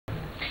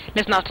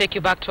Let's now take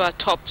you back to our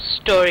top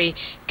story.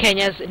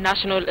 Kenya's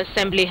National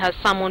Assembly has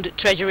summoned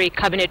Treasury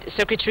Cabinet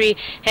Secretary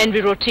Henry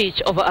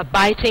Rotich over a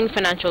biting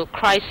financial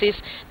crisis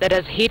that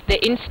has hit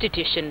the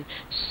institution.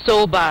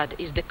 So bad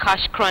is the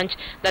cash crunch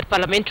that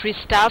parliamentary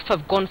staff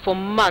have gone for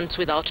months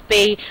without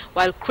pay,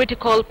 while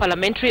critical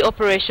parliamentary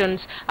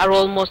operations are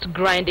almost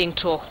grinding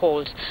to a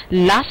halt.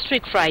 Last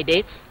week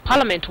Friday,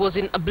 Parliament was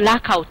in a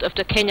blackout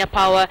after Kenya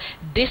Power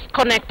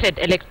disconnected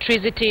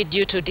electricity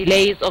due to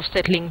delays of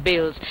settling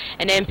bills,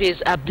 and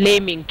MPs are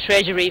blaming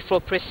Treasury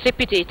for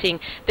precipitating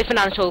the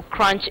financial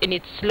crunch in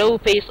its slow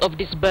pace of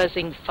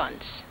disbursing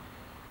funds.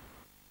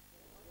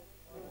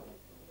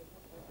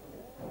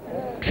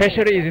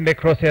 Treasury is in the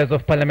crosshairs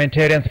of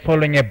parliamentarians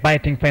following a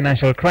biting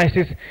financial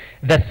crisis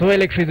that saw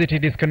electricity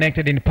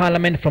disconnected in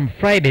Parliament from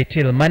Friday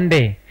till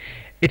Monday.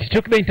 It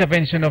took the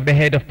intervention of the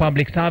head of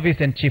public service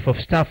and chief of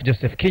staff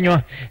Joseph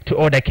Kinyua to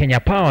order Kenya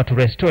Power to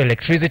restore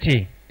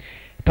electricity.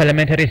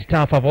 Parliamentary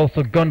staff have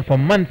also gone for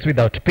months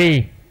without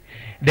pay.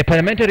 The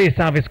Parliamentary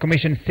Service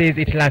Commission says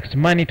it lacks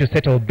money to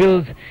settle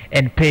bills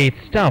and pay its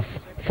staff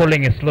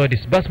following a slow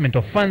disbursement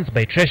of funds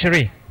by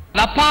Treasury.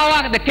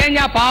 The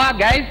Kenya Power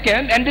guys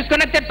came and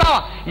disconnected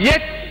power. Yet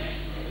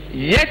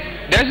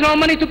there's no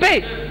money to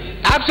pay.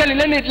 Actually,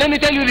 let me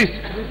tell you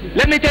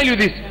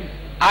this.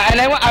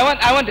 I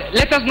want,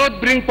 let us not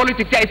bring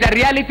politics here. It's a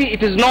reality,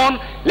 it is known.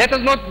 Let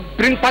us not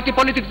bring party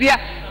politics here.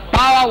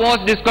 Power was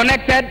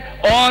disconnected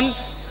on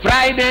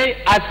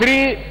Friday at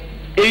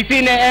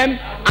 3:18 a.m.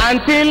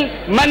 until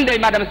Monday,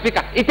 Madam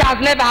Speaker. It has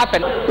never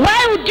happened.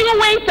 Why would you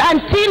wait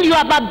until you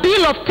have a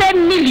bill of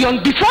 10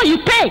 million before you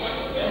pay?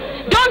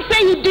 Don't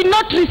say you did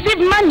not receive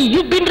money.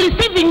 You've been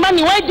receiving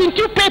money. Why didn't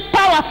you pay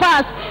power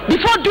first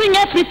before doing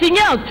everything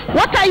else?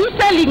 What are you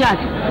telling us?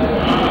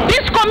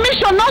 This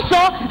commission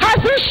also has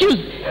issues.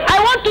 I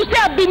want to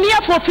say I've been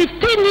here for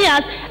 15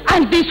 years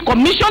and this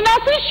commission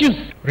has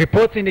issues.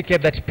 Reports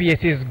indicate that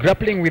PSC is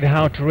grappling with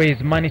how to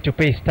raise money to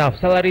pay staff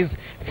salaries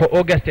for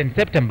August and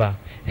September,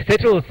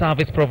 settle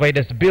service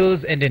providers'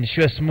 bills and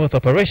ensure smooth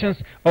operations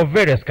of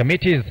various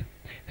committees.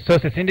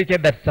 Sources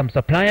indicate that some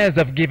suppliers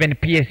have given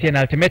PSC an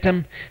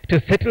ultimatum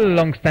to settle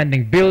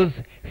long-standing bills,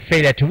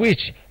 failure to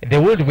which they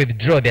would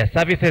withdraw their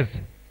services.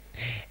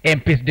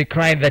 MPs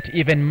decried that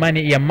even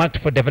money earmarked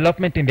for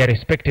development in their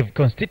respective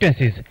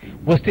constituencies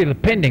was still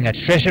pending at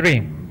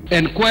Treasury.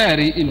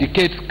 Inquiry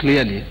indicates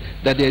clearly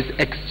that there is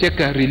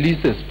exchequer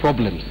releases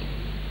problems,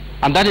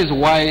 and that is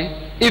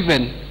why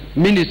even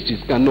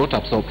ministries cannot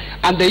absorb.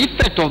 And the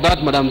effect of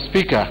that, Madam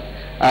Speaker,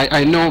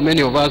 I know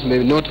many of us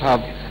may not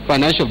have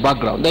financial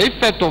background. The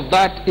effect of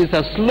that is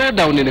a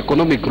slowdown in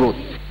economic growth.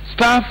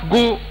 Staff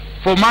go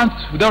for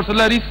months without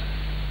salaries.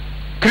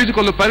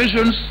 Critical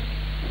operations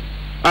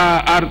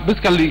are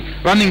basically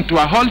running to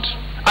a halt,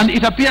 and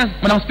it appears,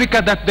 Madam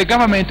Speaker, that the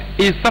government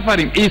is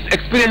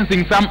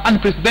experiencing some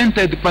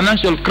unprecedented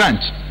financial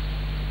crunch,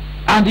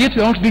 and yet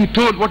we are not being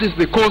told what is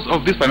the cause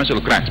of this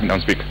financial crunch,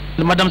 Madam Speaker.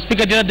 Madam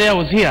Speaker, the other day I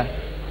was here.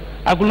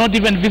 I could not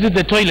even visit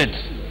the toilet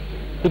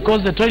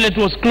because the toilet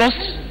was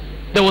closed.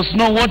 There was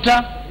no water,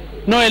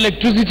 no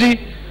electricity,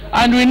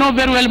 and we know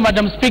very well,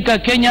 Madam Speaker,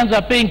 Kenyans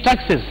are paying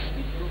taxes,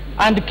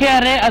 and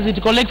KRA, as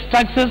it collects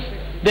taxes,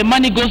 the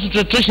money goes to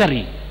the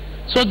Treasury.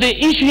 So the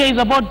issue here is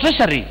about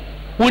Treasury.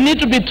 We need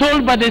to be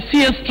told by the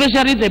CS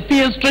Treasury, the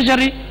PS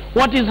Treasury,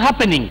 what is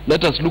happening.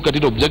 Let us look at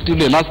it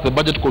objectively and ask the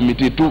Budget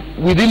Committee to,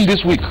 within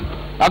this week,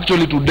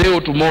 actually today or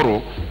tomorrow,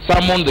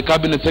 summon the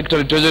Cabinet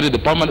Secretary Treasury,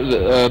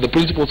 the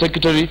Principal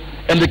Secretary,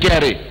 and the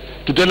KRA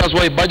to tell us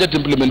why budget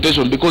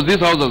implementation, because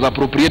this House has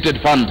appropriated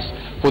funds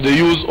for the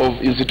use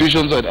of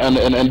institutions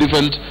and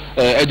different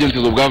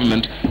agencies of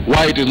government,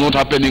 why it is not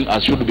happening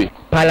as should be.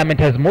 Parliament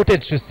has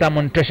mooted to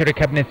summon Treasury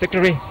Cabinet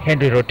Secretary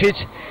Henry Rotich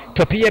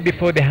to appear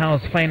before the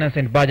House Finance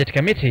and Budget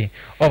Committee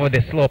over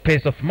the slow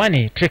pace of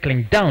money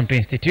trickling down to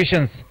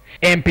institutions.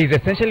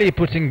 MPs essentially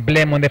putting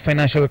blame on the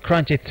financial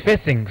crunch it's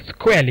facing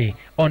squarely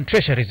on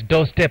Treasury's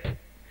doorstep.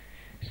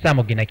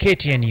 Samogina,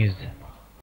 KTN News.